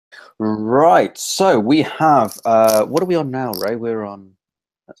Right, so we have, what are we on now, Ray? We're on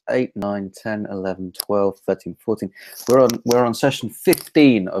 8, 9, 10, 11, 12, 13, 14. We're on session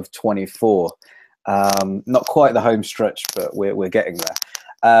 15 of 24. Not quite the home stretch, but we're getting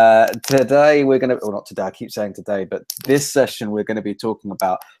there. Today we're going to, well, not today, I keep saying today, but this session we're going to be talking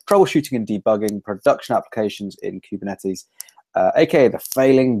about troubleshooting and debugging production applications in Kubernetes, aka the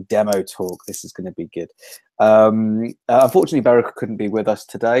failing demo talk. This is going to be good. Unfortunately, Baruch couldn't be with us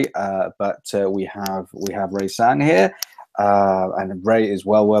today, but we have Ray Tsang here, and Ray is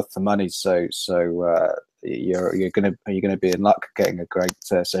well worth the money. So you're gonna be in luck getting a great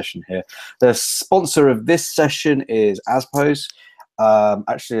session here. The sponsor of this session is Aspos.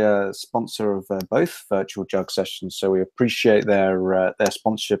 Actually a sponsor of both virtual JUG sessions, so we appreciate their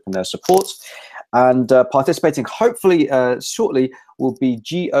sponsorship and their support. And participating hopefully shortly will be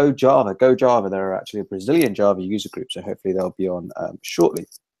Go Java. They're actually a Brazilian Java user group, so hopefully they'll be on shortly.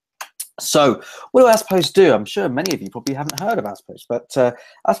 So what do Aspos do? I'm sure many of you probably haven't heard of Aspos, but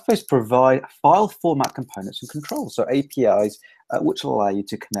Aspos provide file format components and controls, so APIs, which will allow you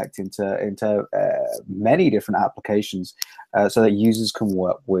to connect into many different applications, so that users can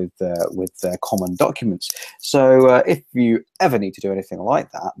work with their common documents. So if you ever need to do anything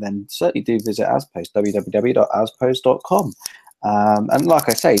like that, then certainly do visit Aspos, www.aspos.com. And like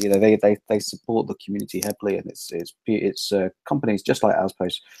I say, you know, they support the community heavily, and it's companies just like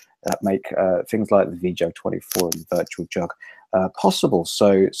Aspos that make things like the vJUG24 and virtual JUG possible.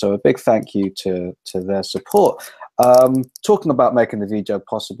 So a big thank you to their support. Talking about making the vJUG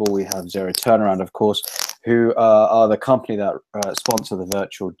possible, we have Zero Turnaround, of course, who are the company that sponsor the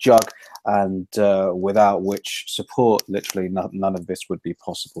virtual JUG, and without which support, literally none of this would be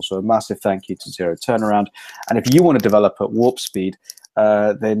possible. So a massive thank you to Zero Turnaround. And if you want to develop at warp speed,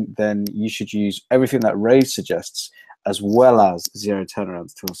 then you should use everything that Ray suggests, as well as Zero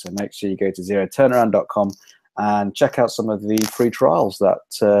Turnaround's tool. So make sure you go to zeroturnaround.com and check out some of the free trials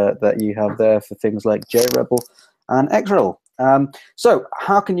that you have there for things like JRebel and Xrel. So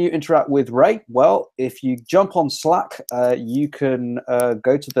how can you interact with Ray? Well, if you jump on Slack, you can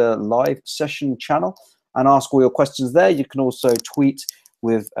go to the live session channel and ask all your questions there. You can also tweet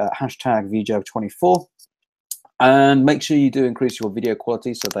with hashtag vJUG24. And make sure you do increase your video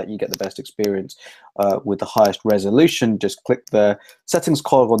quality so that you get the best experience with the highest resolution. Just click the settings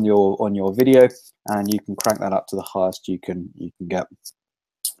cog on your video, and you can crank that up to the highest you can get.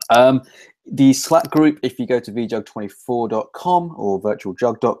 The Slack group, if you go to vjug24.com or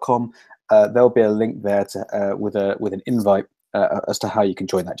virtualjug.com, there'll be a link there to with an invite as to how you can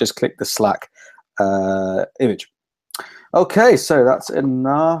join that. Just click the Slack image. Okay, so that's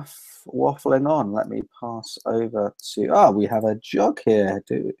enough waffling on. Let me pass over to we have a Jug here.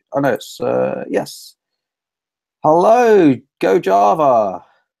 Oh no, it's yes. Hello, Go Java.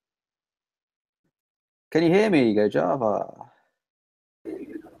 Can you hear me, Go Java?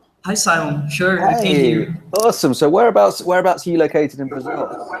 Hi Simon, sure, hey, I can hear. Awesome. So whereabouts are you located in Brazil?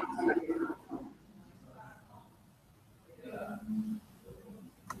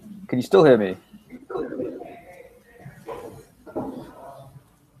 Can you still hear me?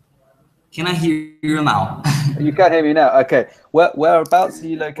 Can I hear you now? You can hear me now. Okay. Whereabouts are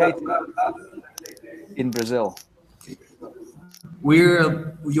you located in Brazil?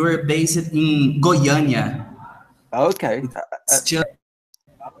 You're based in Goiânia. Okay. It's just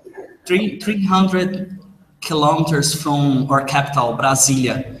 300 kilometers from our capital,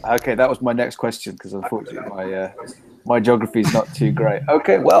 Brasilia. Okay, that was my next question, because unfortunately my geography is not too great.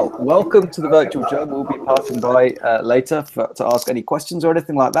 Okay, well, welcome to the Virtual Jug. We'll be passing by later to ask any questions or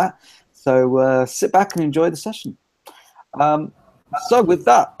anything like that. So sit back and enjoy the session. So with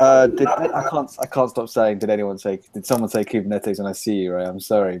that, I can't stop saying, did someone say Kubernetes? And I see you, Ray. I'm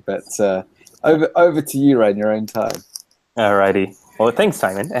sorry, but over to you, Ray, in your own time. Alrighty. Well, thanks,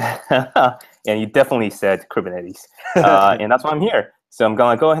 Simon. And you definitely said Kubernetes, and that's why I'm here. So I'm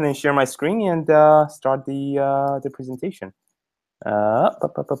gonna go ahead and share my screen and start the presentation.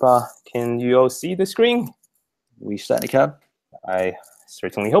 Can you all see the screen? We certainly can. I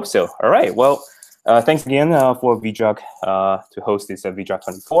certainly hope so. All right. Well, thanks again for vJUG to host this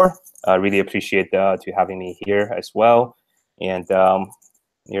vJUG24. I really appreciate to having me here as well. And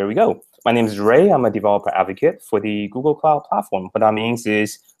here we go. My name is Ray. I'm a developer advocate for the Google Cloud Platform. What that means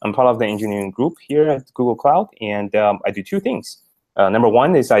is I'm part of the engineering group here at Google Cloud, and I do two things. Number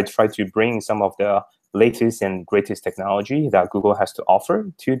one is I try to bring some of the latest and greatest technology that Google has to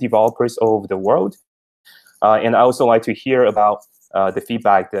offer to developers all over the world. And I also like to hear about the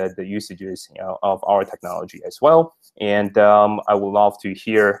feedback, the usages of our technology as well. And I would love to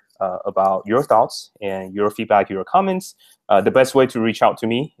hear about your thoughts and your feedback, your comments. The best way to reach out to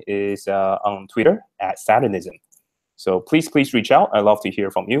me is on Twitter @Satanism. So please reach out. I'd love to hear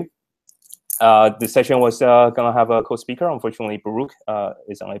from you. The session was gonna have a co-speaker. Unfortunately, Baruch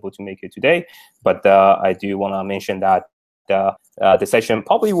is unable to make it today, but I do want to mention that the session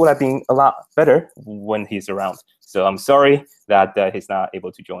probably would have been a lot better when he's around. So I'm sorry that he's not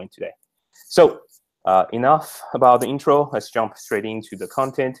able to join today. So enough about the intro. Let's jump straight into the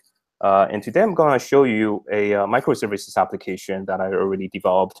content. And today I'm going to show you a microservices application that I already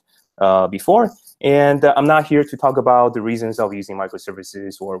developed before. And I'm not here to talk about the reasons of using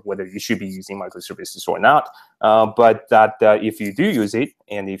microservices or whether you should be using microservices or not. But that if you do use it,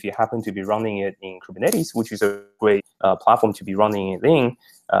 and if you happen to be running it in Kubernetes, which is a great platform to be running it in,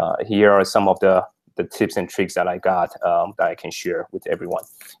 here are some of the tips and tricks that I got that I can share with everyone.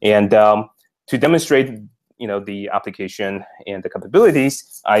 And to demonstrate the application and the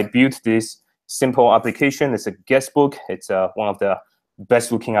capabilities, I built this simple application. It's a guestbook. It's one of the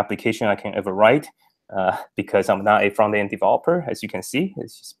best looking application I can ever write because I'm not a front-end developer. As you can see,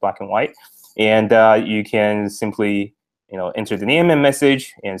 it's just black and white. And you can simply enter the name and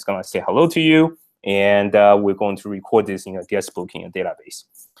message, and it's going to say hello to you. And we're going to record this in a guestbook in a database.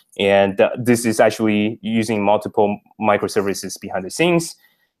 And this is actually using multiple microservices behind the scenes.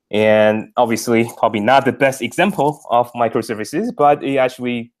 And obviously, probably not the best example of microservices, but it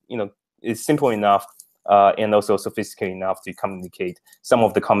actually, is simple enough and also sophisticated enough to communicate some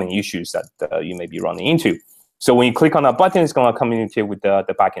of the common issues that you may be running into. So when you click on that button, it's going to communicate with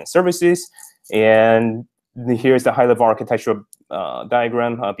the backend services. And here's the high-level architecture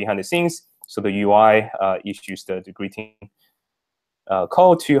diagram behind the scenes. So the UI issues the greeting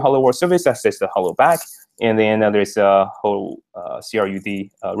call to hello world service that says the hello back. And then there's a whole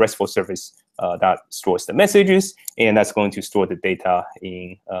CRUD RESTful service that stores the messages, and that's going to store the data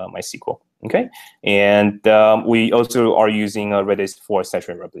in MySQL. Okay, and we also are using a Redis for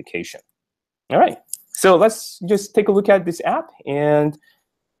session replication. All right, so let's just take a look at this app and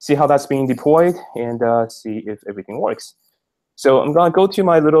see how that's being deployed and see if everything works. So I'm going to go to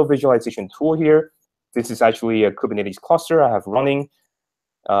my little visualization tool here. This is actually a Kubernetes cluster I have running.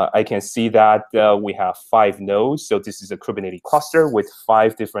 I can see that we have 5 nodes. So this is a Kubernetes cluster with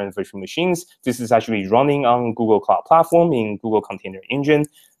 5 different virtual machines. This is actually running on Google Cloud Platform in Google Container Engine.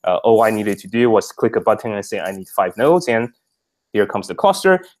 All I needed to do was click a button and say I need 5 nodes, and here comes the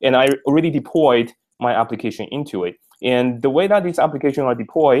cluster. And I already deployed my application into it. And the way that these applications are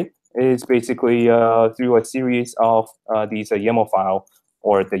deployed is basically through a series of these YAML file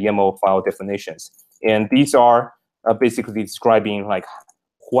or the YAML file definitions. And these are basically describing like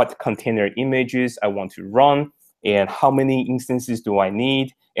what container images I want to run, and how many instances do I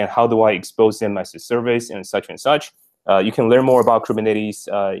need, and how do I expose them as a service, and such and such. You can learn more about Kubernetes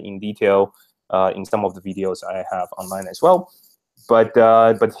in detail in some of the videos I have online as well. But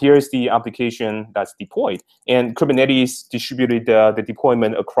here's the application that's deployed. And Kubernetes distributed the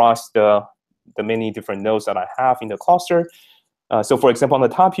deployment across the many different nodes that I have in the cluster. So for example, on the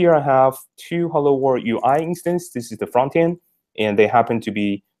top here, I have 2 Hello World UI instances. This is the front end, and they happen to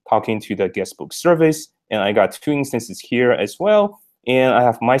be talking to the guestbook service. And I got 2 instances here as well. And I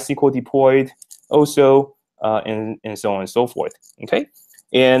have MySQL deployed also, and so on and so forth. Okay,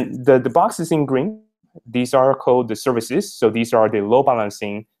 and the boxes in green, these are called the services. So these are the load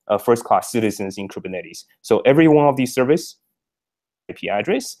balancing first-class citizens in Kubernetes. So every one of these services IP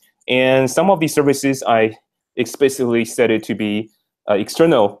address, and some of these services I explicitly set it to be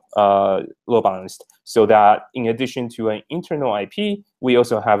external load balanced, so that in addition to an internal IP, we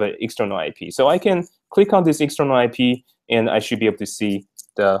also have an external IP. So I can click on this external IP, and I should be able to see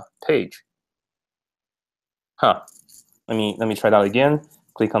the page. Let me try that again.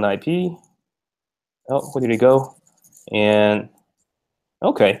 Click on the IP. Oh, where did it go? And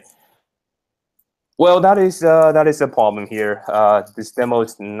okay. Well, that is a problem here. This demo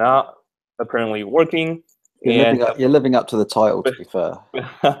is not apparently working. You're living up to the title, to be fair.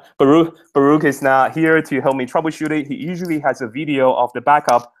 Baruch is not here to help me troubleshoot it. He usually has a video of the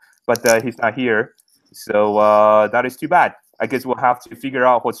backup, but he's not here. So that is too bad. I guess we'll have to figure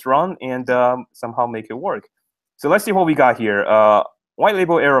out what's wrong and somehow make it work. So let's see what we got here. White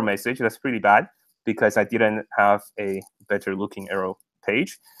label error message. That's pretty bad because I didn't have a better looking error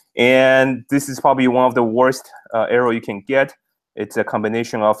page. And this is probably one of the worst error you can get. It's a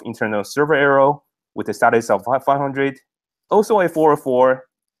combination of internal server error with a status of 500, also a 404,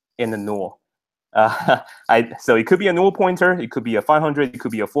 and a null. So it could be a null pointer, it could be a 500, it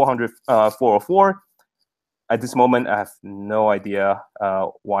could be a 400, 404. At this moment, I have no idea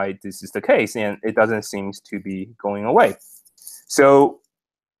why this is the case, and it doesn't seem to be going away. So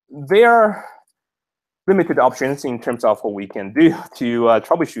there are limited options in terms of what we can do to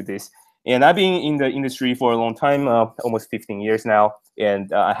troubleshoot this. And I've been in the industry for a long time, almost 15 years now,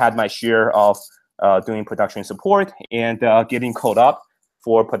 and I had my share of doing production support and getting called up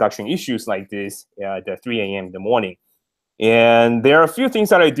for production issues like this at 3 a.m. in the morning. And there are a few things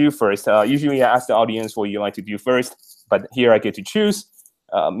that I do first. Usually I ask the audience what you like to do first, but here I get to choose.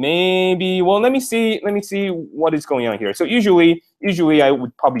 Maybe, well, let me see what is going on here. So usually I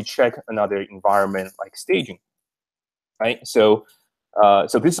would probably check another environment like staging, right? So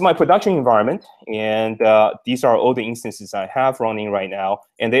this is my production environment, and these are all the instances I have running right now,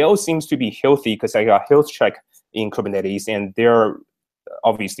 and they all seems to be healthy because I got health check in Kubernetes, and they're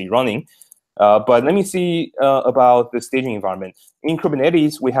obviously running. But let me see about the staging environment. In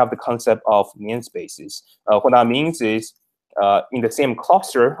Kubernetes, we have the concept of namespaces. What that means is in the same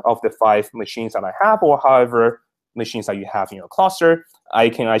cluster of the 5 machines that I have, or however machines that you have in your cluster, I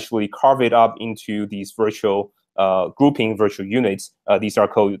can actually carve it up into these virtual grouping virtual units. These are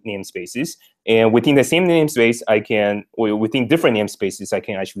called namespaces. And within the same namespace, I can, or within different namespaces, I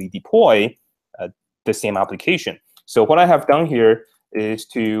can actually deploy the same application. So what I have done here is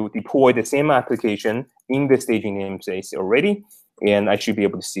to deploy the same application in the staging namespace already. And I should be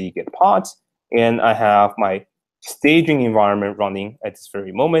able to see get pods. And I have my staging environment running at this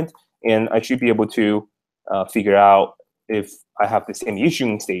very moment. And I should be able to figure out if I have the same issue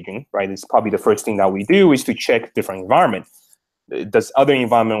in staging, right? It's probably the first thing that we do is to check different environment. Does other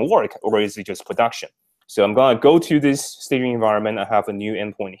environment work, or is it just production? So I'm going to go to this staging environment. I have a new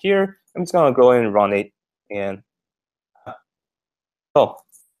endpoint here. I'm just going to go and run it. And oh,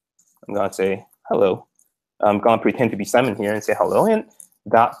 I'm going to say hello. I'm going to pretend to be Simon here and say hello. And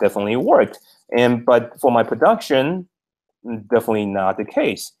that definitely worked. But for my production, definitely not the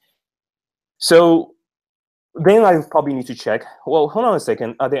case. So then I probably need to check, well, hold on a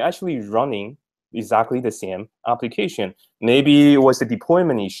second. Are they actually running exactly the same application? Maybe it was the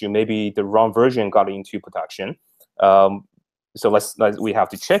deployment issue. Maybe the wrong version got into production. So we have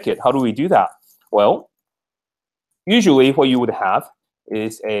to check it. How do we do that? Well, usually what you would have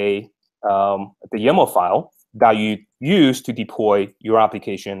is the YAML file that you use to deploy your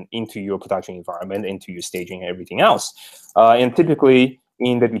application into your production environment, into your staging and everything else. And typically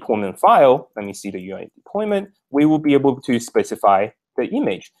in the deployment file, let me see the UI deployment, we will be able to specify the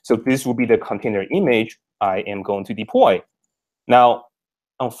image. So this will be the container image I am going to deploy. Now,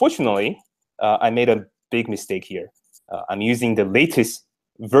 unfortunately, I made a big mistake here. I'm using the latest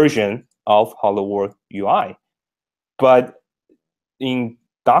version of Hello World UI. But in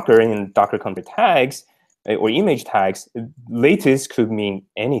Docker and Docker container tags or image tags, latest could mean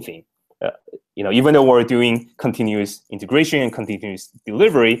anything. Even though we're doing continuous integration and continuous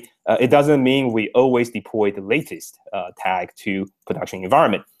delivery, it doesn't mean we always deploy the latest tag to production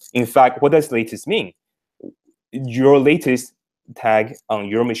environment. In fact, what does latest mean? Your latest tag on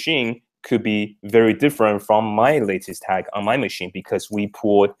your machine could be very different from my latest tag on my machine because we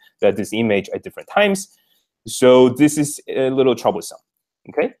pulled this image at different times. So this is a little troublesome,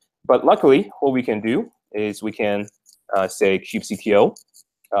 okay? But luckily, what we can do is we can say kubectl.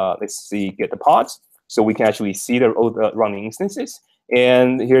 Let's see, get the pods. So we can actually see the running instances.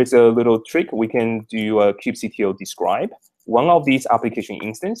 And here's a little trick. We can do a kubectl describe one of these application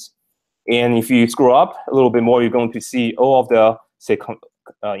instances. And if you scroll up a little bit more, you're going to see all of the, say,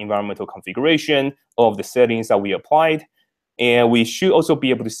 environmental configuration, all of the settings that we applied. And we should also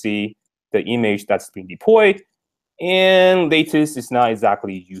be able to see the image that's being deployed. And latest is not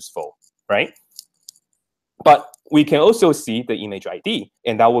exactly useful, right? But we can also see the image ID,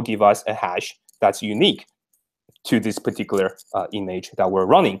 and that will give us a hash that's unique to this particular image that we're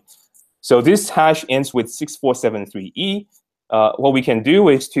running. So this hash ends with 6473E. What we can do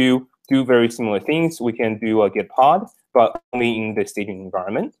is to do very similar things. We can do a get pod, but only in the staging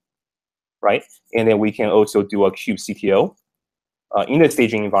environment, right? And then we can also do a kubectl in the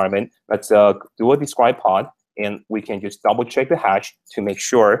staging environment. Let's do a describe pod, and we can just double check the hash to make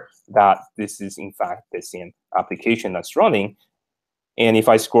sure that this is in fact the same application that's running. And if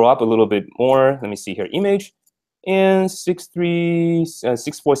I scroll up a little bit more, let me see here, image, and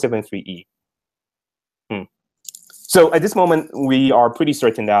 6473E. So at this moment, we are pretty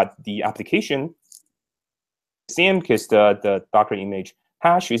certain that the application is the same because the Docker image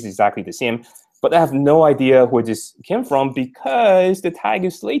hash is exactly the same. But I have no idea where this came from because the tag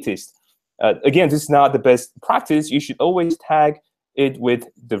is latest. Again, this is not the best practice. You should always tag it with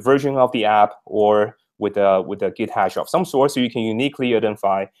the version of the app or with a Git hash of some sort, so you can uniquely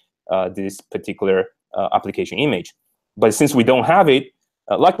identify this particular application image. But since we don't have it,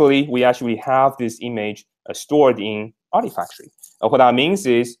 luckily we actually have this image stored in Artifactory. What that means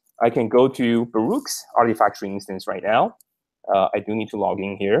is I can go to Baruch's Artifactory instance right now. I do need to log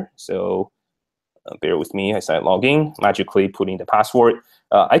in here, so bear with me as I log in, magically put in the password.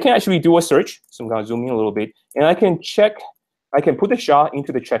 I can actually do a search, so I'm going to zoom in a little bit, and I can check, I can put the SHA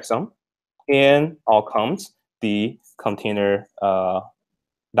into the checksum, and out comes the container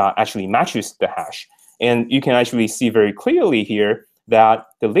that actually matches the hash. And you can actually see very clearly here that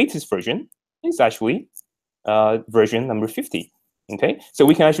the latest version is actually version number 50. Okay, so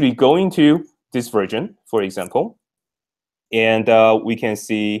we can actually go into this version, for example, and we can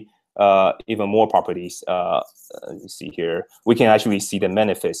see even more properties. You see here, we can actually see the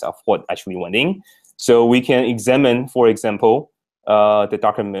manifest of what actually went in. So we can examine, for example, the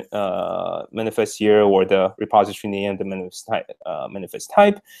Docker manifest here, or the repository name, the manifest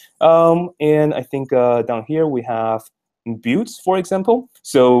type. And I think down here we have builds, for example.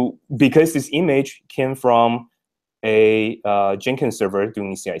 So because this image came from a Jenkins server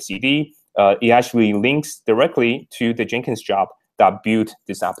doing CI/CD, it actually links directly to the Jenkins job that built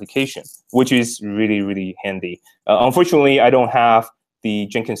this application, which is really, really handy. Unfortunately, I don't have the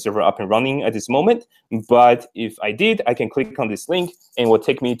Jenkins server up and running at this moment, but if I did, I can click on this link and it will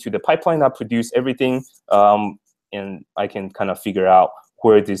take me to the pipeline that produced everything, and I can kind of figure out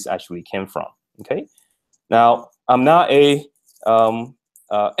where this actually came from. Okay. Now, I'm not a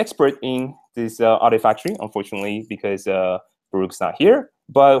expert in this Artifactory, unfortunately, because Baruch's not here.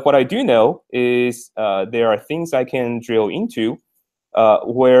 But what I do know is there are things I can drill into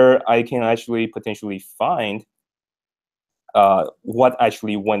where I can actually potentially find what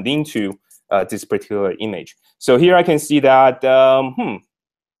actually went into this particular image. So here I can see that,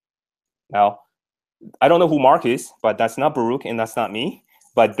 now, I don't know who Mark is, but that's not Baruch and that's not me.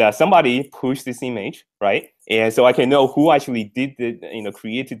 But somebody pushed this image, right? And so I can know who actually did the,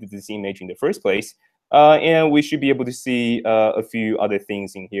 created this image in the first place. And we should be able to see a few other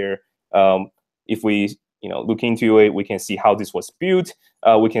things in here. If we look into it, we can see how this was built.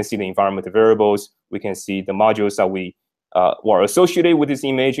 We can see the environmental variables. We can see the modules that we were associated with this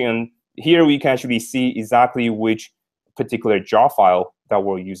image. And here we can actually see exactly which particular jar file that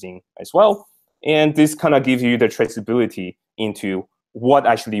we're using as well. And this kind of gives you the traceability into what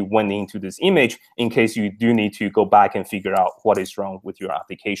actually went into this image in case you do need to go back and figure out what is wrong with your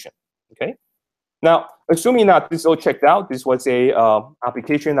application. Okay. Now, assuming that this all checked out, this was a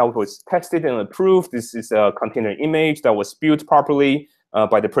application that was tested and approved. This is a container image that was built properly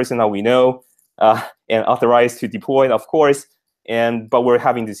by the person that we know and authorized to deploy it, of course. But we're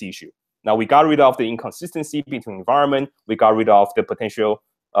having this issue. Now, we got rid of the inconsistency between environment. We got rid of the potential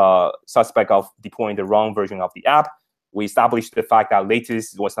suspect of deploying the wrong version of the app. We established the fact that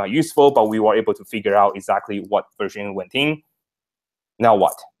latest was not useful, but we were able to figure out exactly what version went in. Now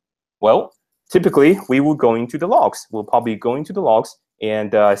what? Well, typically, we will go into the logs. We'll probably go into the logs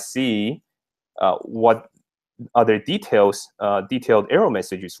and see what other detailed error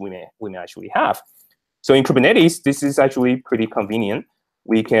messages we may actually have. So in Kubernetes, this is actually pretty convenient.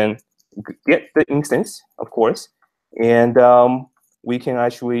 We can get the instance, of course, and we can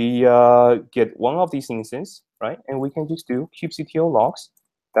actually get one of these instances, right? And we can just do kubectl logs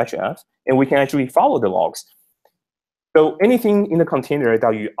 -f, and we can actually follow the logs. So anything in the container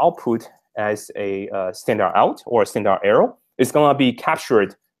that you output as a standard out or a standard error is going to be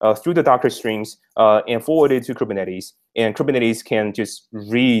captured through the Docker streams and forwarded to Kubernetes. And Kubernetes can just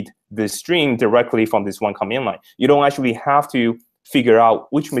read the stream directly from this one command line. You don't actually have to figure out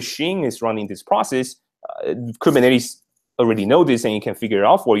which machine is running this process. Kubernetes already know this and it can figure it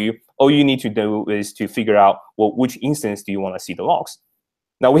out for you. All you need to do is to figure out, well, which instance do you want to see the logs?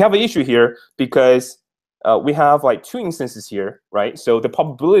 Now, we have an issue here because we have like 2 instances here, right? So the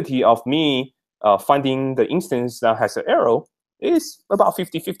probability of me finding the instance that has an error is about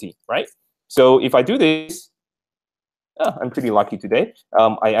 50-50, right? So if I do this, I'm pretty lucky today.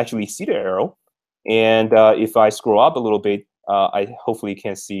 I actually see the error. And if I scroll up a little bit, I hopefully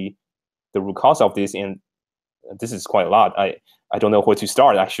can see the root cause of this. And this is quite a lot. I don't know where to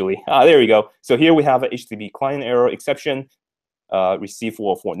start, actually. There we go. So here we have a HTTP client error exception, receive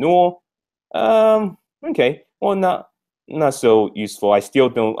for null. Okay, well, not so useful.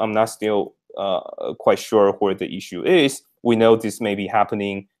 I'm not still quite sure where the issue is. We know this may be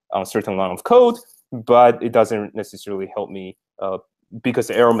happening on a certain line of code, but it doesn't necessarily help me because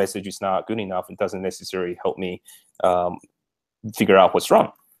the error message is not good enough. It doesn't necessarily help me figure out what's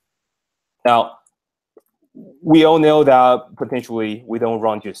wrong. Now, we all know that potentially we don't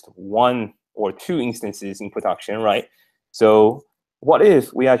run just 1 or 2 instances in production, right? So what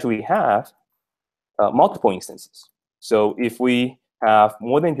if we actually have multiple instances? So if we have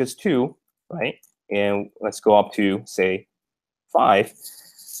more than just 2, right? And let's go up to, say, 5.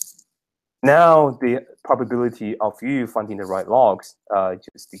 now the probability of you finding the right logs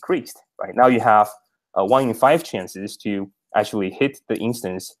just decreased, right? Now you have 1 in 5 chances to actually hit the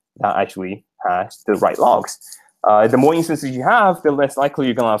instance that actually has the right logs. The more instances you have, the less likely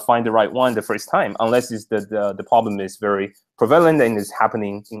you're gonna find the right one the first time, unless it's the problem is very prevalent and is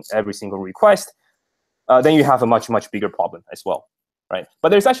happening in every single request. Then you have a much bigger problem as well, right? But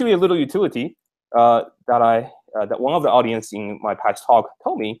there's actually a little utility that one of the audience in my past talk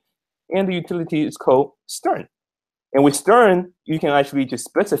told me, and the utility is called Stern. And with Stern, you can actually just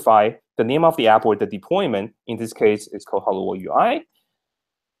specify the name of the app or the deployment. In this case, it's called Hello World UI.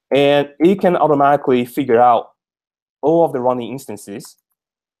 And it can automatically figure out all of the running instances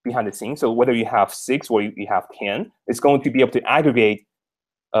behind the scenes. So whether you have 6 or you have 10, it's going to be able to aggregate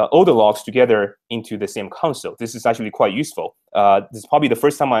all the logs together into the same console. This is actually quite useful. This is probably the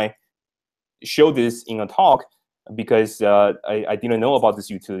first time I showed this in a talk because I didn't know about this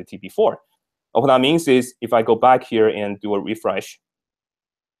utility before. What that means is if I go back here and do a refresh,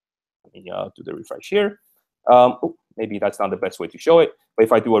 let me do the refresh here. Maybe that's not the best way to show it, but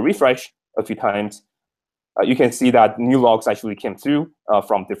if I do a refresh a few times, you can see that new logs actually came through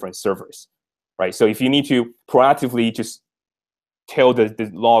from different servers, right? So if you need to proactively just tell the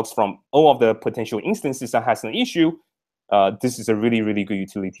logs from all of the potential instances that has an issue, this is a really good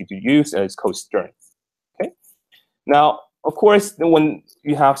utility to use. It's called Stern. Okay. Now, of course, when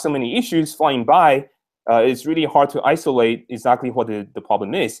you have so many issues flying by, it's really hard to isolate exactly what the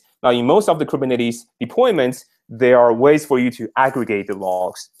problem is. Now, in most of the Kubernetes deployments, there are ways for you to aggregate the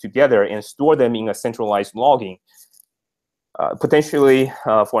logs together and store them in a centralized logging. Potentially,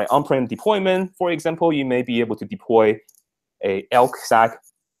 for an on-prem deployment, for example, you may be able to deploy a Elk stack.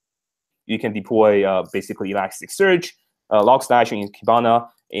 You can deploy basically Elasticsearch, Logstash in Kibana,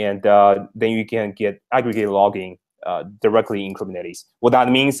 and then you can get aggregated logging directly in Kubernetes. What that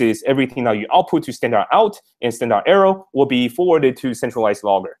means is everything that you output to standard out and standard error will be forwarded to centralized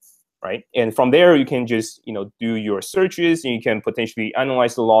logger, right? And from there, you can just do your searches, and you can potentially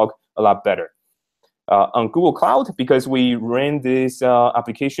analyze the log a lot better. On Google Cloud, because we ran this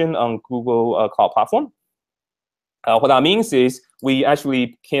application on Google Cloud Platform, what that means is we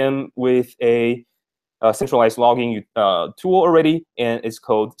actually came with a centralized logging tool already, and it's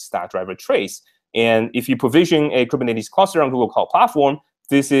called Stackdriver Trace. And if you provision a Kubernetes cluster on Google Cloud Platform,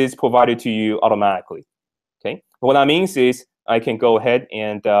 this is provided to you automatically. Okay. What that means is I can go ahead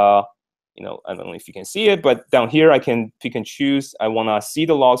and I don't know if you can see it, but down here I can pick and choose. I want to see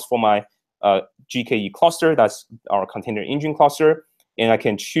the logs for my GKE cluster. That's our container engine cluster, and I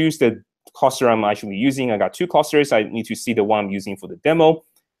can choose the cluster I'm actually using. I got 2 clusters. I need to see the one I'm using for the demo.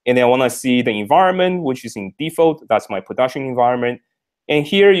 And then I want to see the environment, which is in default. That's my production environment. And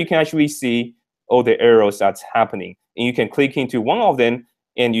here you can actually see all the errors that's happening. And you can click into one of them,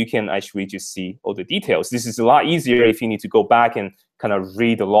 and you can actually just see all the details. This is a lot easier if you need to go back and kind of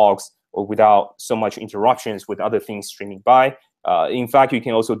read the logs or without so much interruptions with other things streaming by. In fact, you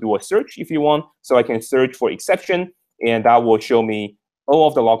can also do a search if you want. So I can search for exception, and that will show me all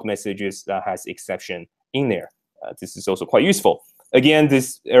of the log messages that has exception in there. This is also quite useful. Again,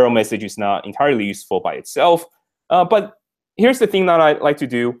 this error message is not entirely useful by itself. But here's the thing that I like to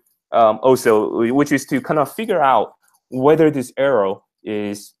do also, which is to kind of figure out whether this error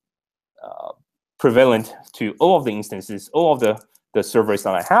is prevalent to all of the instances, all of the servers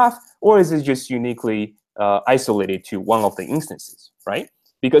that I have, or is it just uniquely isolated to one of the instances, right?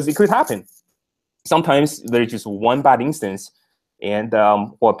 Because it could happen. Sometimes there's just one bad instance, and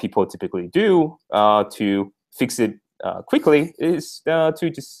what people typically do to fix it quickly is to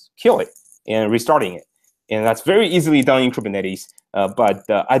just kill it and restarting it. And that's very easily done in Kubernetes, but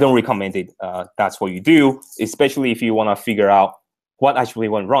I don't recommend it. That's what you do, especially if you want to figure out what actually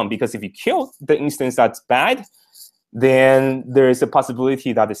went wrong. Because if you kill the instance that's bad, then there is a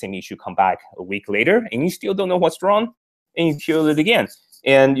possibility that the same issue come back a week later, and you still don't know what's wrong, and you kill it again.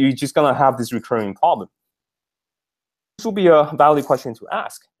 And you're just going to have this recurring problem. This will be a valid question to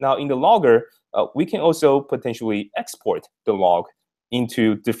ask. Now, in the logger, we can also potentially export the log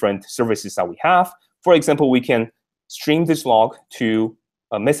into different services that we have. For example, we can stream this log to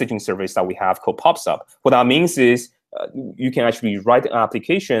a messaging service that we have called PubSub. What that means is you can actually write an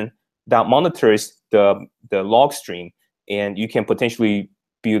application that monitors the log stream, and you can potentially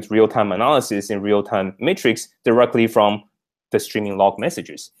build real-time analysis and real-time metrics directly from the streaming log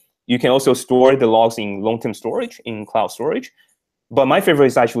messages. You can also store the logs in long-term storage, in cloud storage. But my favorite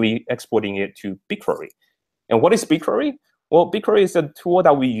is actually exporting it to BigQuery. And what is BigQuery? Well, BigQuery is a tool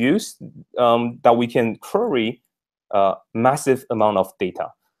that we use that we can query massive amount of data.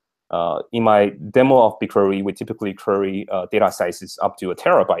 in my demo of BigQuery, we typically query data sizes up to 1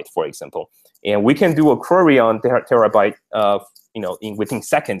 terabyte, for example. And we can do a query on terabyte within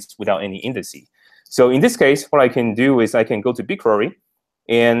seconds without any indices. So in this case, what I can do is I can go to BigQuery,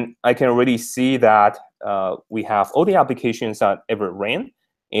 and I can already see that we have all the applications that ever ran.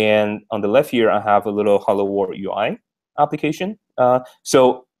 And on the left here, I have a little Hello World UI application.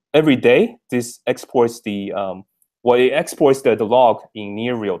 So every day, this exports the it exports the log in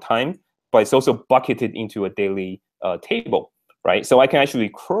near real time, but it's also bucketed into a daily table, right? So I can actually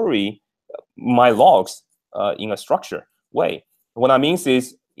query my logs in a structured way. What that means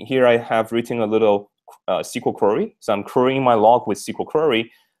is here I have written a little SQL query. So I'm querying my log with SQL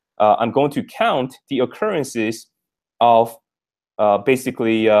query. I'm going to count the occurrences of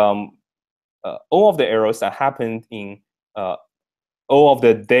basically all of the errors that happened in all of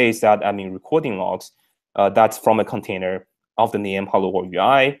the days that I'm in recording logs. That's from a container of the name Hello World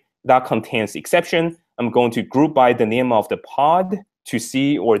UI. That contains exception. I'm going to group by the name of the pod to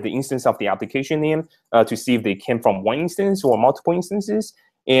see, or the instance of the application name, to see if they came from one instance or multiple instances.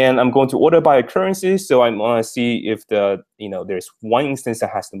 And I'm going to order by occurrences. So I'm going to see if there's one instance that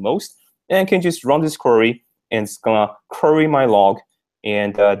has the most. And I can just run this query, and it's going to query my log.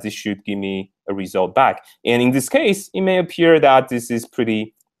 And this should give me a result back. And in this case, it may appear that this is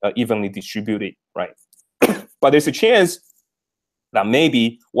pretty evenly distributed, right? But there's a chance that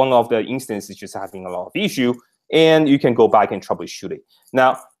maybe one of the instances is just having a lot of issue, and you can go back and troubleshoot it.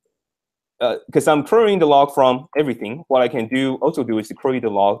 Now, because I'm querying the log from everything, what I can also do is to query the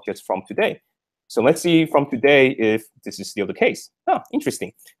log just from today. So let's see from today if this is still the case. Oh,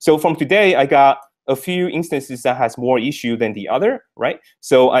 interesting. So from today, I got a few instances that has more issue than the other, right?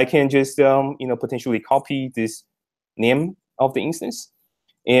 So I can just potentially copy this name of the instance,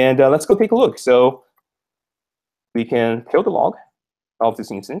 and let's go take a look. So we can kill the log of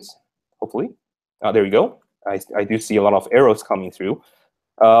this instance, hopefully. There we go. I do see a lot of errors coming through.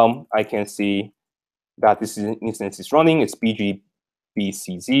 I can see that this instance is running. It's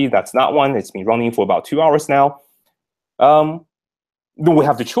BGBCZ. That's not one. It's been running for about 2 hours now. Then we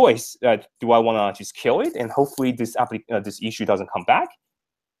have the choice. Do I want to just kill it, and hopefully this issue doesn't come back?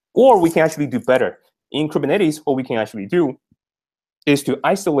 Or we can actually do better. In Kubernetes, what we can actually do is to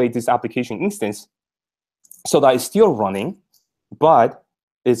isolate this application instance so that it's still running, but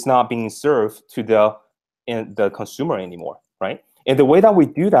it's not being served to the consumer anymore, right? And the way that we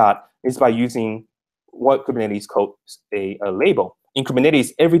do that is by using what Kubernetes calls a label. In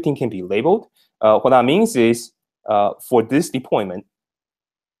Kubernetes, everything can be labeled. What that means is for this deployment,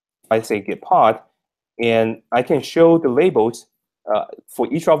 I say git pod, and I can show the labels.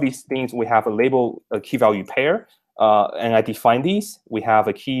 For each of these things, we have a label, a key value pair, and I define these. We have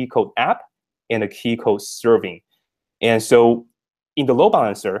a key code app and a key code serving. And so in the load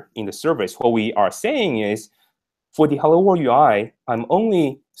balancer, in the service, what we are saying is, for the Hello World UI, I'm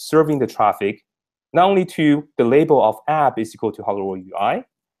only serving the traffic not only to the label of app is equal to Hello World UI,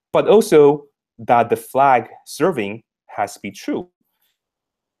 but also that the flag serving has to be true.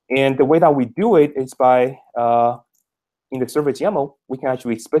 And the way that we do it is by, in the service YAML, we can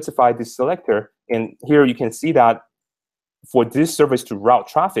actually specify this selector. And here you can see that for this service to route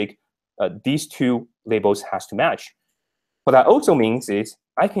traffic, these two labels has to match. What that also means is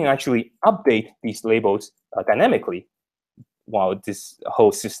I can actually update these labels dynamically while this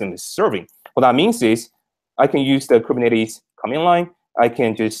whole system is serving. What that means is I can use the Kubernetes command line. I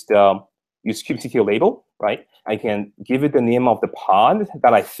can just use kubectl label, right? I can give it the name of the pod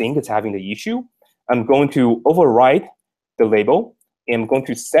that I think is having the issue. I'm going to override the label, and I'm going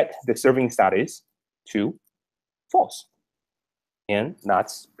to set the serving status to false. And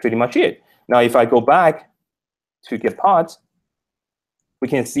that's pretty much it. Now, if I go back to get pods, we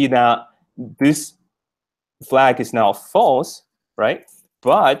can see that this flag is now false, right?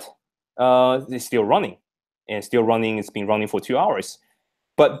 But it's still running. And still running, it's been running for 2 hours.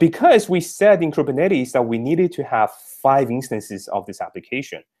 But because we said in Kubernetes that we needed to have 5 instances of this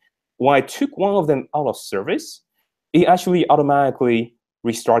application, when I took one of them out of service, it actually automatically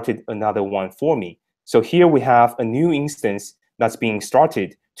restarted another one for me. So here we have a new instance that's being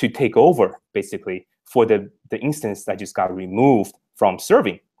started to take over, basically, for the instance that just got removed from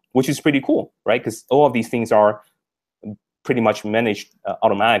serving, which is pretty cool, right? Because all of these things are pretty much managed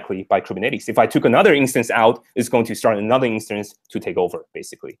automatically by Kubernetes. If I took another instance out, it's going to start another instance to take over,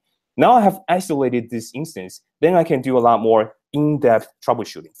 basically. Now I have isolated this instance, then I can do a lot more in-depth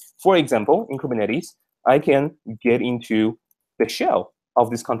troubleshooting. For example, in Kubernetes, I can get into the shell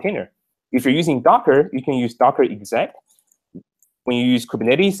of this container. If you're using Docker, you can use Docker exec. When you use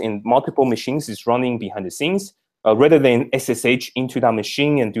Kubernetes and multiple machines is running behind the scenes, rather than SSH into that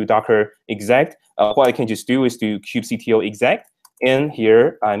machine and do Docker exec, what I can just do is do kubectl exec, and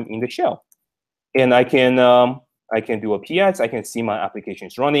here I'm in the shell. And I can do a PS, I can see my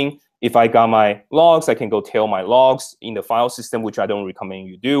applications running. If I got my logs, I can go tail my logs in the file system, which I don't recommend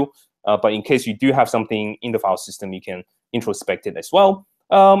you do. But in case you do have something in the file system, you can introspect it as well.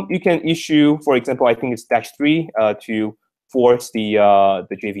 You can issue, for example, I think it's -3 to force the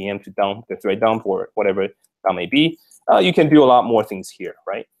JVM to dump, the thread dump, or whatever that may be. You can do a lot more things here,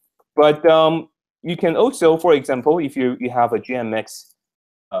 right? But you can also, for example, if you have a JMX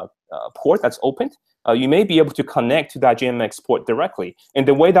port that's opened, you may be able to connect to that JMX port directly. And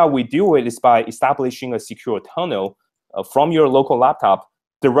the way that we do it is by establishing a secure tunnel from your local laptop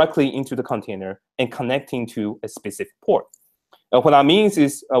directly into the container and connecting to a specific port. What that means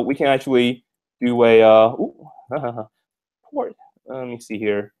is we can actually do a port. Let me see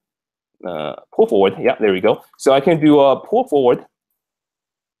here. Pull forward. Yeah, there we go. So I can do a pull forward,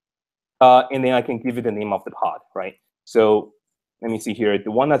 and then I can give it the name of the pod, right? So let me see here.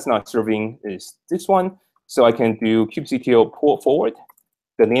 The one that's not serving is this one. So I can do kubectl pull forward,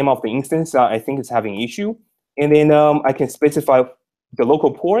 the name of the instance I think is having an issue, and then I can specify the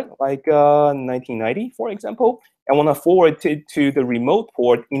local port, like 1990, for example. I want to forward it to the remote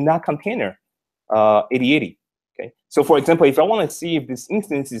port in that container, 8080. Okay. So for example, if I want to see if this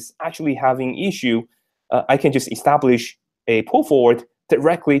instance is actually having issue, I can just establish a pull forward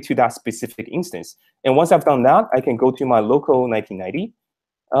directly to that specific instance. And once I've done that, I can go to my local 1990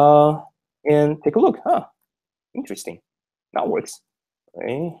 and take a look. Huh, interesting. That works.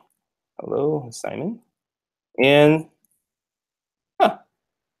 Okay. Hello, Simon. And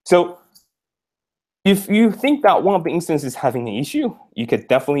so if you think that one of the instances is having an issue, you could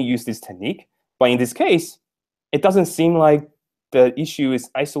definitely use this technique. But in this case, it doesn't seem like the issue is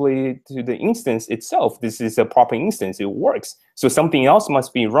isolated to the instance itself. This is a proper instance. It works. So something else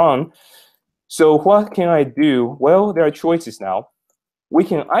must be wrong. So what can I do? Well, there are choices now. We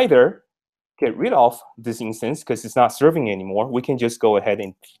can either get rid of this instance because it's not serving anymore. We can just go ahead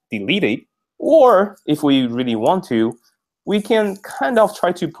and delete it. Or if we really want to, we can kind of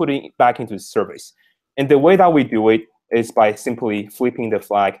try to put it back into service. And the way that we do it is by simply flipping the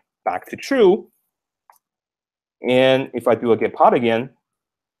flag back to true. And if I do a get pod again,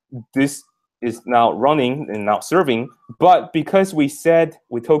 this is now running and now serving. But because we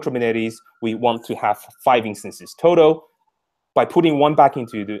told Kubernetes we want to have 5 instances total, by putting one back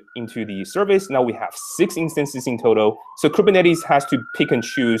into the service, now we have 6 instances in total. So Kubernetes has to pick and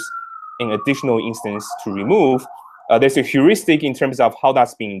choose an additional instance to remove. There's a heuristic in terms of how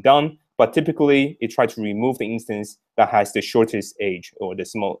that's being done, but typically it tries to remove the instance that has the shortest age, or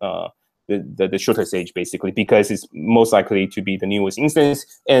the shortest age, basically, because it's most likely to be the newest instance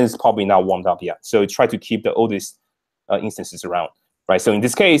and it's probably not warmed up yet. So it tries to keep the oldest instances around, right? So in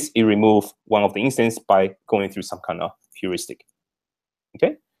this case, it removed one of the instances by going through some kind of heuristic.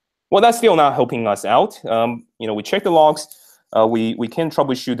 Okay, well, that's still not helping us out. We check the logs. We can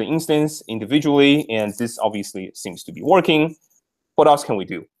troubleshoot the instance individually, and this obviously seems to be working. What else can we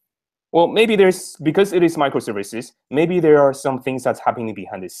do? Well, maybe because it is microservices, maybe there are some things that's happening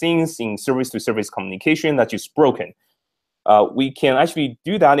behind the scenes in service-to-service communication that's just broken. We can actually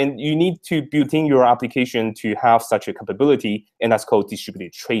do that, and you need to build in your application to have such a capability, and that's called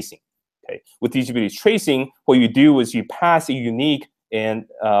distributed tracing. Okay, with distributed tracing, what you do is you pass a unique and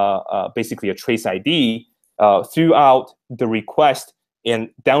basically a trace ID throughout the request and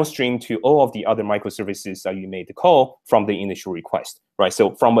downstream to all of the other microservices that you made the call from the initial request, right?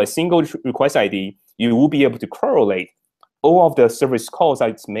 So from a single request ID, you will be able to correlate all of the service calls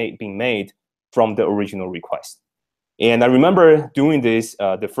that's being made from the original request. And I remember doing this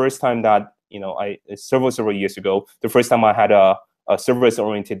the first time that, several years ago, the first time I had a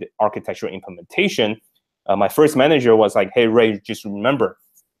service-oriented architecture implementation, my first manager was like, hey, Ray, just remember,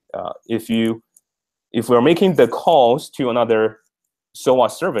 if we're making the calls to another SOA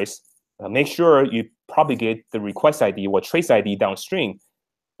service, make sure you propagate the request ID or trace ID downstream.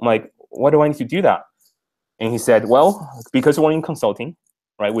 I'm like, why do I need to do that? And he said, well, because we're in consulting,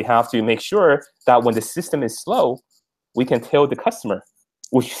 right? We have to make sure that when the system is slow, we can tell the customer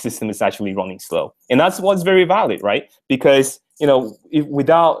which system is actually running slow. And that's what's very valid, right? Because, even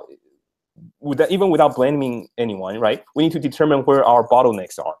without blaming anyone, right? We need to determine where our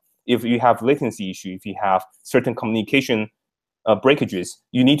bottlenecks are. If you have latency issue, if you have certain communication breakages,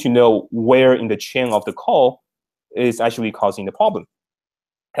 you need to know where in the chain of the call is actually causing the problem.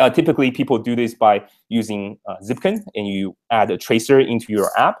 Typically, people do this by using Zipkin, and you add a tracer into your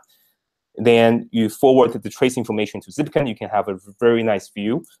app. Then you forward the trace information to Zipkin. You can have a very nice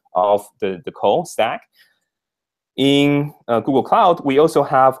view of the call stack. in Google Cloud, we also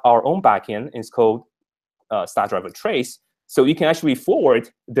have our own backend. It's called Stackdriver Trace. So you can actually forward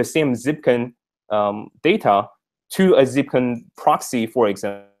the same Zipkin data to a Zipkin proxy, for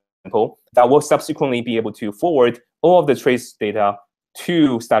example, that will subsequently be able to forward all of the trace data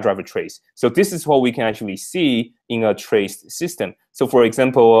to Stackdriver Trace. So this is what we can actually see in a traced system. So for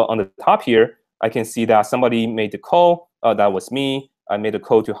example, on the top here, I can see that somebody made the call. That was me. I made a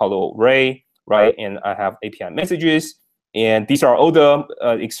call to hello Ray, right? And I have API messages. And these are all the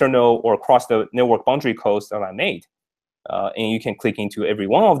external or across the network boundary calls that I made. And you can click into every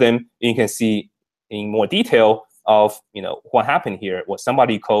one of them. And you can see in more detail of what happened here. Was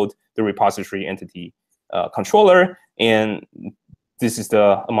somebody called the repository entity controller, and this is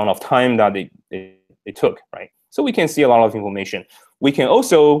the amount of time that it took, right? So we can see a lot of information. We can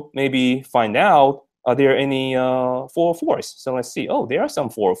also maybe find out, are there any 404s? So let's see. Oh, there are some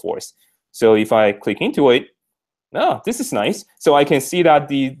 404s. So if I click into it, this is nice. So I can see that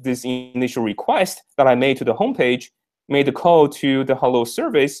this initial request that I made to the homepage made the call to the hello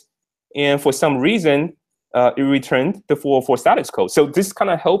service, and for some reason, it returned the 404 status code. So this kind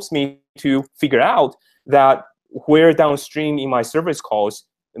of helps me to figure out that where downstream in my service calls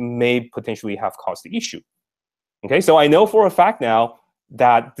may potentially have caused the issue. Okay, so I know for a fact now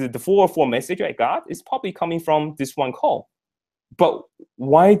that the 404 message I got is probably coming from this one call. But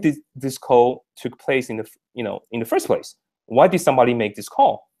why did this call took place in the first place? Why did somebody make this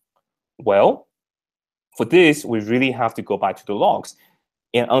call? Well, for this, we really have to go back to the logs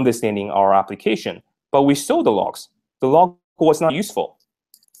and understanding our application. But we saw the logs. The log was not useful.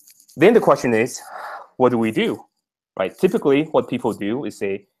 Then the question is, what do we do? Right? Typically, what people do is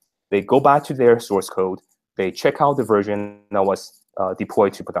they go back to their source code. They check out the version that was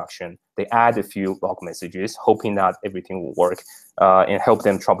deployed to production. They add a few log messages, hoping that everything will work and help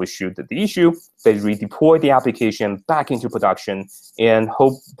them troubleshoot the issue. They redeploy the application back into production and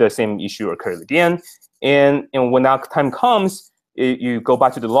hope the same issue occurs again. And when that time comes, you go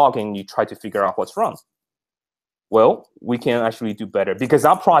back to the log and you try to figure out what's wrong. Well, we can actually do better because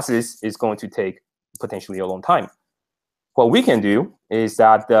that process is going to take potentially a long time. What we can do is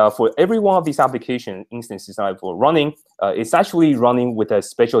that for every one of these application instances that we're running, it's actually running with a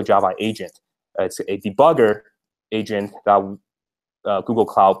special Java agent. It's a debugger agent that Google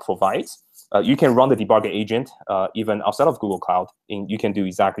Cloud provides. You can run the debugger agent even outside of Google Cloud, and you can do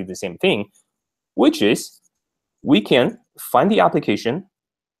exactly the same thing, which is we can find the application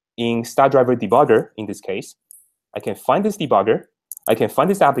in Stackdriver debugger, in this case. I can find this debugger. I can find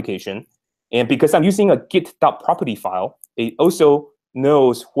this application. And because I'm using a git.property file, it also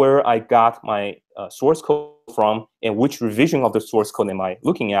knows where I got my source code from and which revision of the source code am I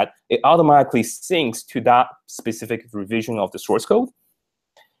looking at. It automatically syncs to that specific revision of the source code.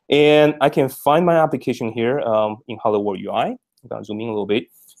 And I can find my application here in Hello World UI. I'm going to zoom in a little bit.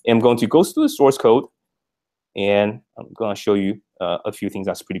 And I'm going to go to the source code. And I'm going to show you a few things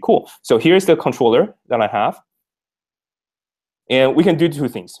that's pretty cool. So here's the controller that I have. And we can do two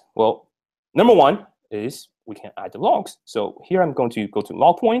things. Well, number one is we can add the logs. So here I'm going to go to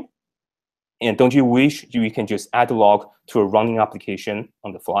log point. And don't you wish you can just add the log to a running application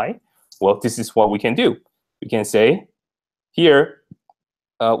on the fly? Well, this is what we can do. We can say here,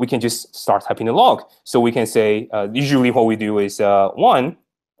 we can just start typing the log. So we can say, usually what we do is, one,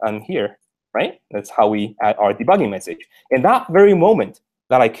 I'm here, right? That's how we add our debugging message. And that very moment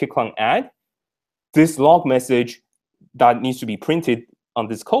that I click on add, this log message that needs to be printed on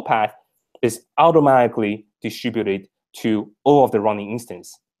this code path is automatically distributed to all of the running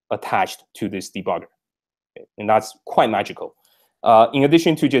instance attached to this debugger. Okay? And that's quite magical. In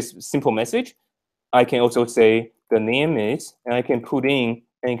addition to just simple message, I can also say the name is, and I can put in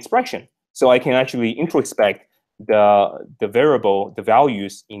an expression. So I can actually introspect the variable, the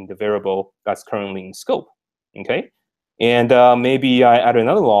values in the variable that's currently in scope. Okay, and maybe I add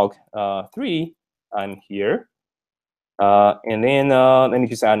another log, 3. I'm here. And then let me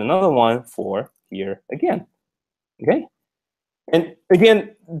just add another one for here again. Okay, and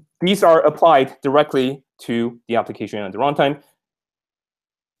again, these are applied directly to the application at the runtime.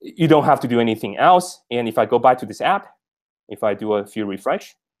 You don't have to do anything else. And if I go back to this app, if I do a few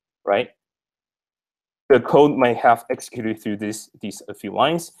refresh, right, the code might have executed through these a few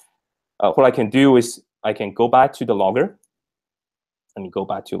lines. What I can do is I can go back to the logger. Let me go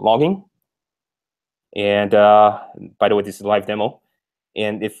back to logging. And by the way, this is a live demo.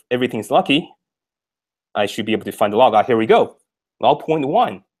 And if everything's lucky, I should be able to find the log. Here we go. Log point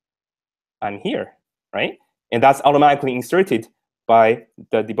 1. I'm here, right? And that's automatically inserted by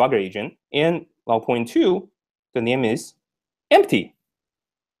the debugger agent. And log point 2, the name is empty.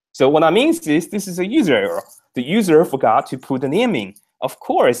 So what that means is this is a user error. The user forgot to put the name in. Of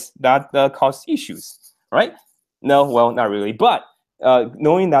course, that caused issues, right? No, well, not really. But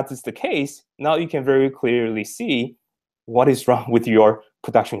knowing that is the case, now you can very clearly see what is wrong with your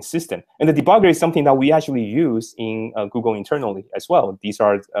production system. And the debugger is something that we actually use in Google internally as well. These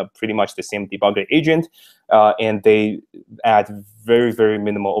are pretty much the same debugger agent, and they add very, very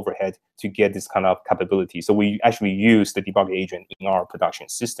minimal overhead to get this kind of capability. So we actually use the debugger agent in our production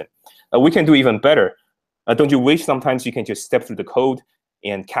system. We can do even better. Don't you wish sometimes you can just step through the code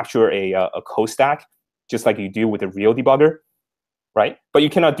and capture a code stack, just like you do with a real debugger? Right? But you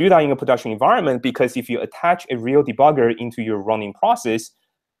cannot do that in a production environment, because if you attach a real debugger into your running process,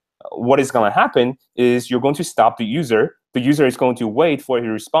 what is going to happen is you're going to stop the user. The user is going to wait for a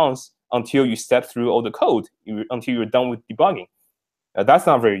response until you step through all the code, until you're done with debugging. That's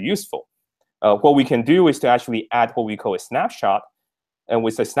not very useful. What we can do is to actually add what we call a snapshot. And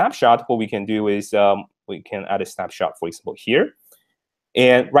with a snapshot, what we can do is we can add a snapshot, for example, here.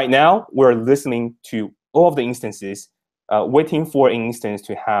 And right now, we're listening to all of the instances, waiting for an instance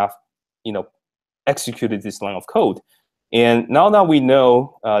to have, executed this line of code. And now that we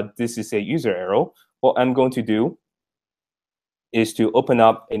know this is a user error, what I'm going to do is to open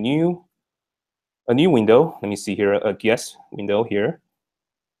up a new window. Let me see here, a guest window here.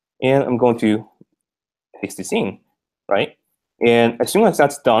 And I'm going to paste this in, right? And as soon as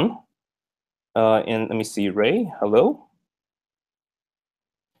that's done, and let me see, Ray, hello.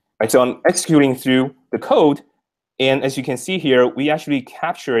 Right, so I'm executing through the code. And as you can see here, we actually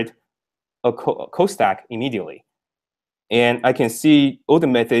captured a code stack immediately. And I can see all the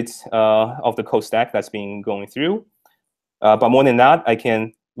methods of the code stack that's been going through. But more than that, I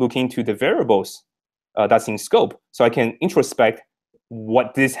can look into the variables that's in scope. So I can introspect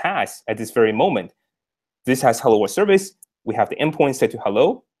what this has at this very moment. This has hello world service. We have the endpoint set to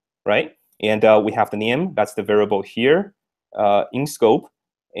hello, right? And we have the name. That's the variable here in scope.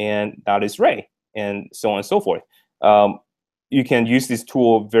 And that is Ray, and so on and so forth. You can use this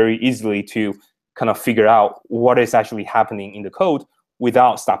tool very easily to kind of figure out what is actually happening in the code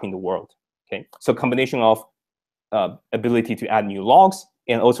without stopping the world. Okay, so combination of ability to add new logs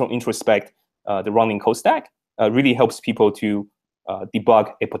and also introspect the running code stack really helps people to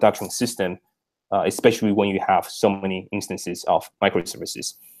debug a production system, especially when you have so many instances of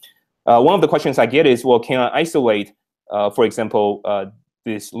microservices. One of the questions I get is, well, can I isolate, for example,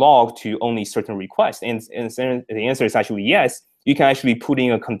 this log to only certain requests? And the answer is actually yes. You can actually put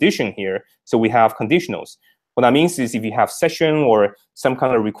in a condition here. So we have conditionals. What that means is if you have session or some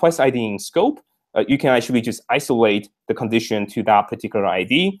kind of request ID in scope, you can actually just isolate the condition to that particular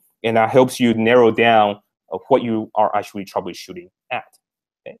ID, and that helps you narrow down what you are actually troubleshooting at.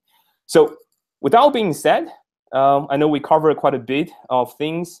 Okay? So with that being said, I know we covered quite a bit of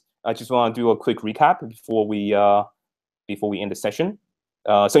things. I just want to do a quick recap before we end the session.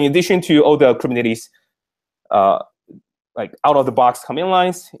 So in addition to all the Kubernetes like out-of-the-box command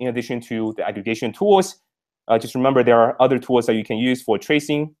lines, in addition to the aggregation tools, just remember there are other tools that you can use for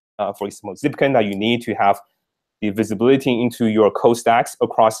tracing. For example, Zipkin, that you need to have the visibility into your code stacks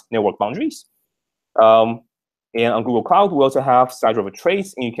across network boundaries. And on Google Cloud, we also have Stackdriver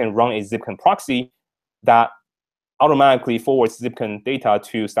trace, and you can run a Zipkin proxy that automatically forwards Zipkin data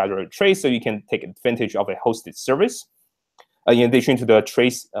to Stackdriver trace, so you can take advantage of a hosted service. In addition to the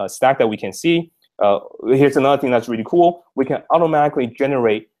trace stack that we can see, here's another thing that's really cool. We can automatically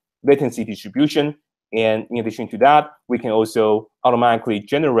generate latency distribution. And in addition to that, we can also automatically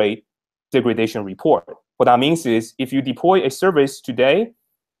generate degradation report. What that means is if you deploy a service today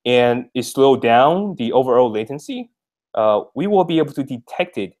and it slowed down the overall latency, we will be able to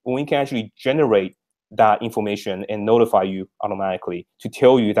detect it when we can actually generate that information and notify you automatically to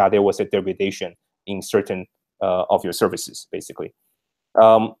tell you that there was a degradation in certain of your services, basically.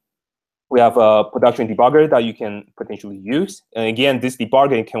 We have a production debugger that you can potentially use. And again, this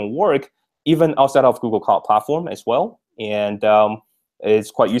debugger can work even outside of Google Cloud Platform as well. And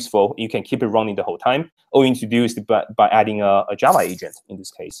it's quite useful. You can keep it running the whole time. All you need to do is by adding a Java agent in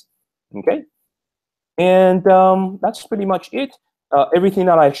this case. Okay. And that's pretty much it. Everything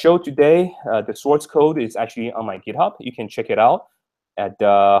that I showed today, the source code is actually on my GitHub. You can check it out at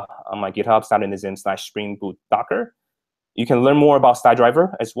on my GitHub, Spring Boot Docker. You can learn more about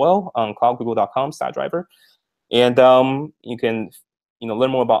Stackdriver as well on cloudgoogle.com/Stackdriver, and you can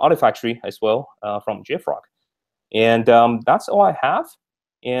learn more about Artifactory as well from JFrog. And that's all I have.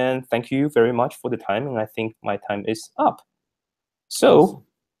 And thank you very much for the time. And I think my time is up. So,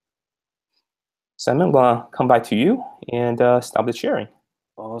 Simon, I'm gonna come back to you and stop the sharing.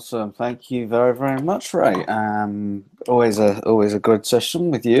 Awesome. Thank you very, very much, Ray. Always a good session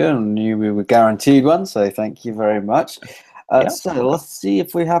with you, and knew we were guaranteed one, so thank you very much. So let's see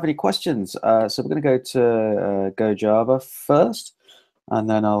if we have any questions. So we're going to go to Go Java first, and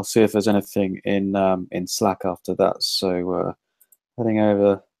then I'll see if there's anything in Slack after that. So heading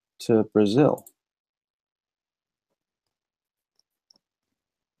over to Brazil.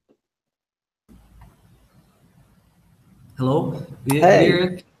 Hello.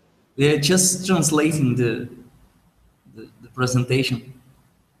 Hey. We're just translating the presentation.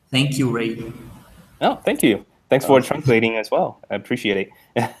 Thank you, Ray. Oh, thank you. Thanks for translating as well. I appreciate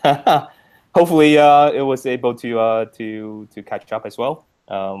it. Hopefully, it was able to catch up as well.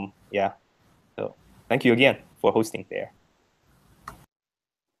 Yeah. So thank you again for hosting there.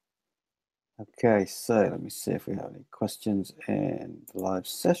 Okay, so let me see if we have any questions in the live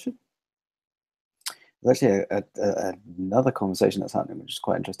session. There's actually another conversation that's happening, which is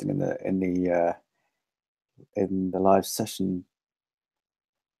quite interesting in the live session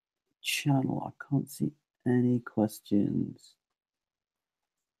channel. I can't see any questions.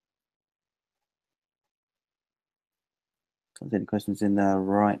 Can't see any questions in there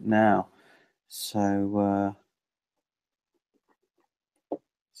right now. So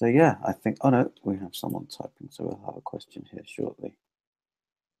yeah, I think. Oh no, we have someone typing, so we'll have a question here shortly.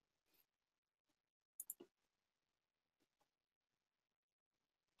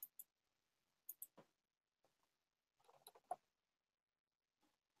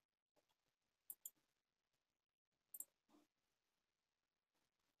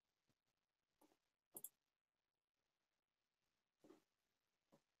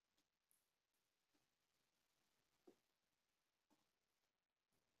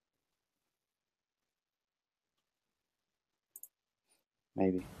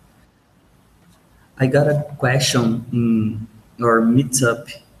 Maybe. I got a question in your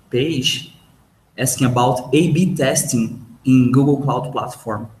Meetup page asking about A/B testing in Google Cloud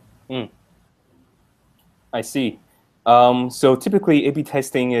Platform. I see. So typically, A/B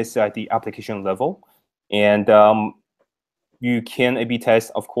testing is at the application level, and you can A/B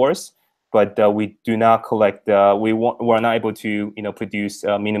test, of course, but we do not collect. We're not able to, produce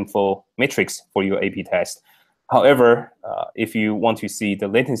meaningful metrics for your A/B test. However, if you want to see the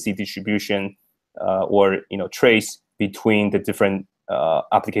latency distribution or trace between the different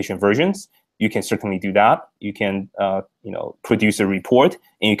application versions, you can certainly do that. You can produce a report,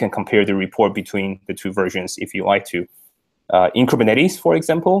 and you can compare the report between the two versions if you like to. In Kubernetes, for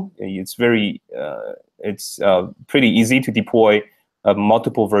example, it's pretty easy to deploy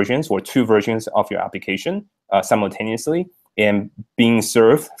multiple versions or two versions of your application simultaneously and being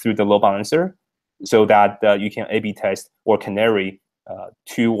served through the load balancer, so that you can A/B test or canary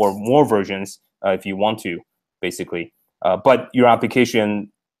two or more versions if you want to, basically. But your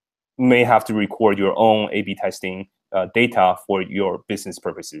application may have to record your own A/B testing data for your business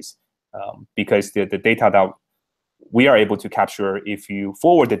purposes, because the data that we are able to capture if you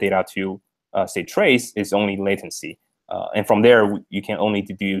forward the data to, say, trace, is only latency. And from there, you can only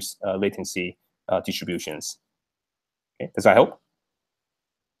deduce latency distributions. Okay. Does that help?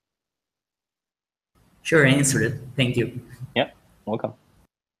 Sure, answered it. Thank you. Yeah, welcome.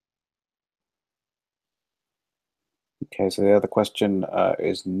 Okay, so the other question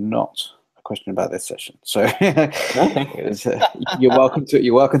is not a question about this session. So you're welcome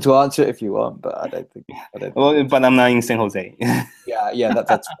to answer it if you want, but I don't think. Well, but I'm not in San Jose. yeah,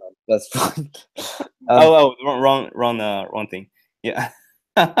 that's fine. That's fine. Wrong thing. Yeah.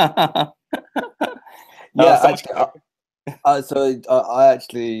 So I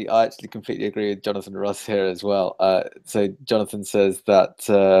actually completely agree with Jonathan Ross here as well. So Jonathan says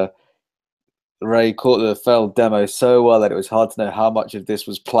that Ray caught the failed demo so well that it was hard to know how much of this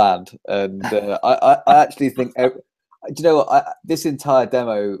was planned. And I actually think, do you know what? This entire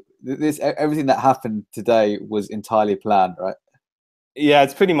demo, everything that happened today was entirely planned, right? Yeah,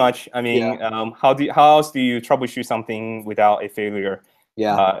 it's pretty much. I mean, how else do you troubleshoot something without a failure?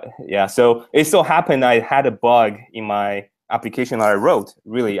 Yeah. So it so happened I had a bug in my application that I wrote.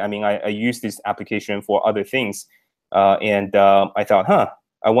 Really, I mean, I used this application for other things, and I thought,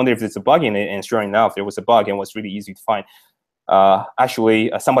 I wonder if there's a bug in it. And sure enough, there was a bug, and it was really easy to find.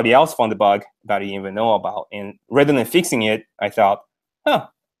 Actually, somebody else found the bug that I didn't even know about. And rather than fixing it, I thought,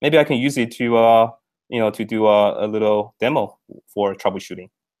 maybe I can use it to to do a little demo for troubleshooting,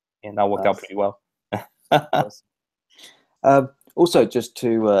 and that worked out pretty well. Also,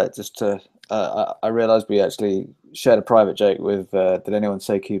 I realized we actually shared a private joke with did anyone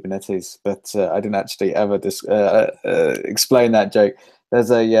say Kubernetes, but I didn't actually ever explain that joke. there's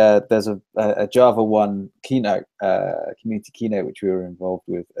a Java 1 keynote, community keynote, which we were involved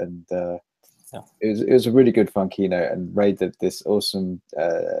with, and it was a really good fun keynote. And Ray did this awesome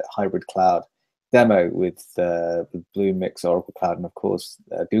hybrid cloud demo with Blue Mix, Oracle Cloud, and of course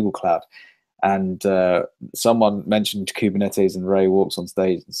Google Cloud. And someone mentioned Kubernetes, and Ray walks on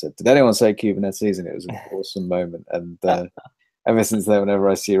stage and said, "Did anyone say Kubernetes?" And it was an awesome moment. And ever since then, whenever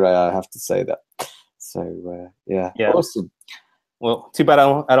I see Ray, I have to say that. So yeah, awesome. Well, too bad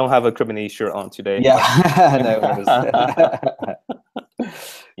I don't have a Kubernetes shirt on today. Yeah, no worries.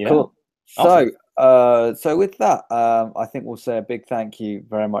 Cool. Awesome. So with that, I think we'll say a big thank you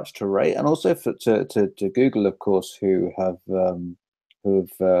very much to Ray, and also to Google, of course, who have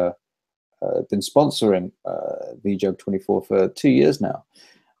been sponsoring vJUG24 for 2 years now.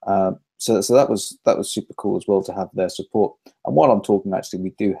 So that was super cool as well to have their support. And while I'm talking, actually,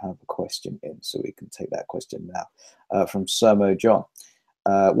 we do have a question in, so we can take that question now from Sermo John.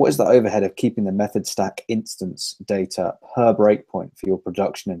 What is the overhead of keeping the method stack instance data per breakpoint for your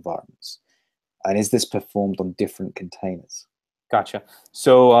production environments? And is this performed on different containers? Gotcha.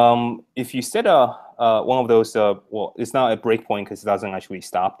 So if you set one of those, well, it's not a breakpoint because it doesn't actually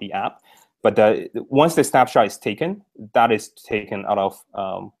stop the app. But once the snapshot is taken, that is taken out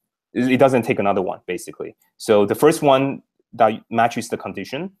of, it doesn't take another one, basically. So the first one that matches the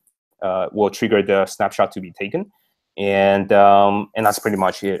condition will trigger the snapshot to be taken. And that's pretty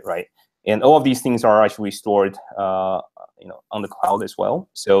much it, right? And all of these things are actually stored on the cloud as well.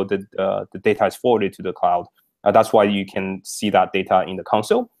 So the data is forwarded to the cloud. That's why you can see that data in the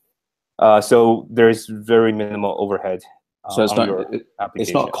console. So there's very minimal overhead. So it's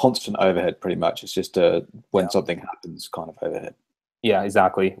not a constant overhead, pretty much. It's just when something happens, kind of overhead. Yeah,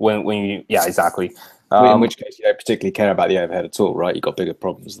 exactly. When you exactly. In which case, you don't particularly care about the overhead at all, right? You've got bigger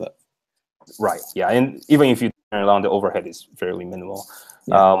problems there. Right. Yeah, and even if you turn it on, the overhead is fairly minimal.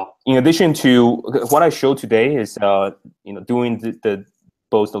 Yeah. In addition to what I showed today is doing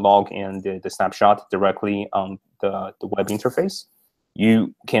both the log and the snapshot directly on the web interface.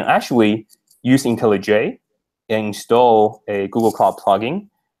 You can actually use IntelliJ and install a Google Cloud plugin.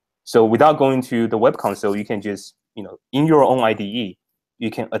 So without going to the web console, you can just, in your own IDE,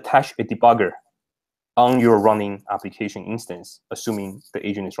 you can attach a debugger on your running application instance, assuming the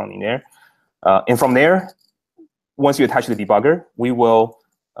agent is running there. And from there, once you attach the debugger, we will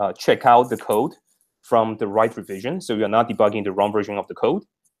check out the code from the right revision. So you're not debugging the wrong version of the code.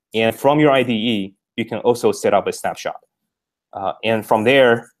 And from your IDE, you can also set up a snapshot. And from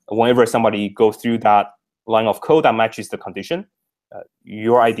there, whenever somebody goes through that line of code that matches the condition,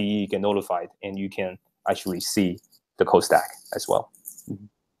 your IDE get notified, and you can actually see the code stack as well.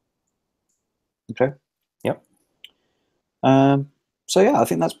 Okay. Yep. So yeah, I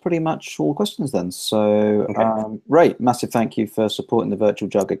think that's pretty much all questions then. So Ray, massive thank you for supporting the Virtual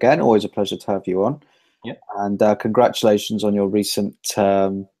Jug again. Always a pleasure to have you on. Yeah. And congratulations on your recent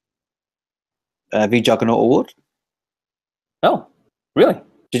vJuggernaut award. Oh, really?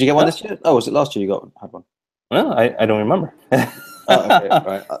 Did you get one this year? Oh, was it last year you had one? Well, I don't remember. Oh, okay,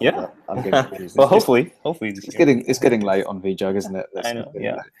 right. Yeah. I'm getting confused. Well, hopefully it's getting late on vJug, isn't it? I know.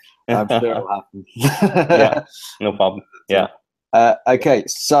 Yeah. I'm sure it'll happen. Yeah. No problem. Yeah. Okay,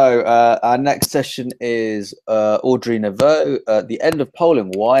 so our next session is Audrey Naveau, the end of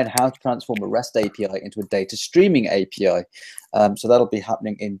polling, why and how to transform a REST API into a data streaming API. So that'll be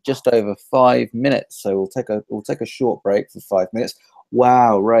happening in just over 5 minutes. So we'll take a short break for 5 minutes.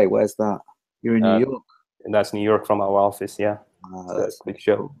 Wow, Ray, where's that? You're in New York. That's New York from our office. Yeah. That's a big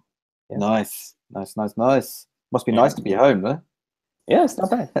show. Yeah. Nice. Must be nice to be home, though. Yeah, it's not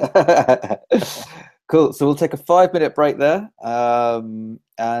bad. Cool. So we'll take a 5-minute break there, and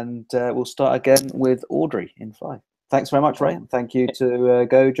we'll start again with Audrey in 5. Thanks very much, Ray. And thank you to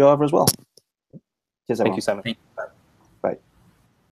Go Java as well. Cheers, everyone. Thank you, Simon.